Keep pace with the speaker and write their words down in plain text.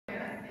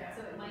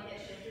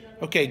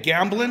Okay,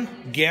 Gamblin,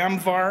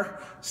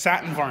 Gamvar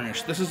Satin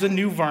Varnish. This is a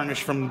new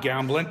varnish from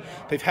Gamblin.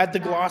 They've had the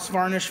gloss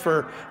varnish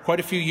for quite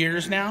a few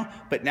years now,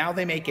 but now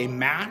they make a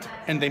matte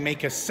and they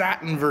make a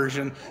satin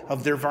version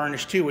of their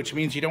varnish too, which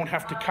means you don't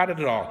have to cut it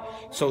at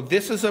all. So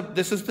this is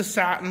the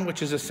satin,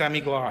 which is a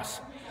semi-gloss.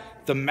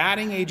 The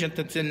matting agent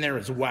that's in there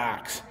is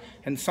wax.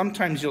 And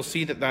sometimes you'll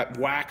see that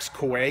wax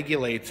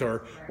coagulates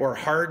or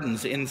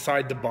hardens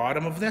inside the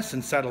bottom of this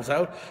and settles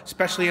out.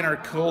 Especially in our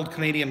cold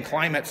Canadian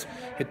climates,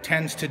 it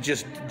tends to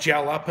just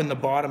gel up in the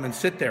bottom and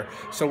sit there.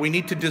 So we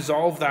need to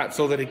dissolve that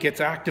so that it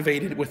gets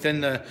activated within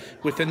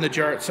the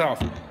jar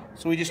itself.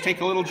 So we just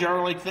take a little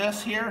jar like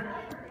this here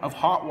of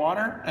hot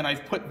water, and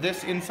I've put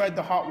this inside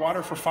the hot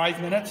water for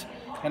 5 minutes,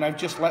 and I've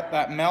just let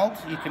that melt.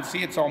 You can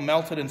see it's all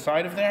melted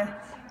inside of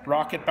there.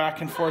 Rock it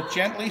back and forth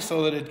gently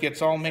so that it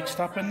gets all mixed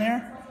up in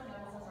there.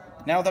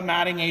 Now the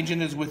matting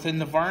agent is within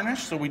the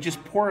varnish, so we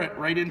just pour it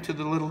right into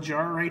the little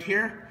jar right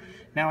here.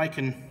 Now I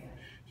can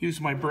use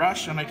my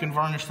brush and I can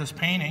varnish this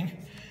painting,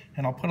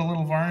 and I'll put a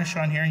little varnish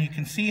on here, and you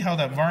can see how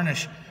that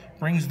varnish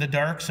brings the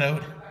darks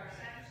out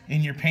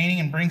in your painting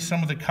and brings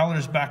some of the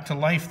colors back to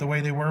life the way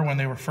they were when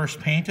they were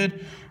first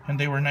painted and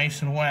they were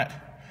nice and wet.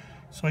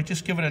 So I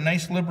just give it a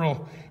nice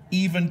liberal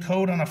even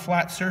coat on a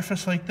flat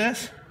surface like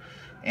this,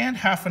 and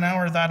half an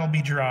hour that'll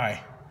be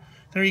dry.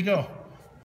 There you go.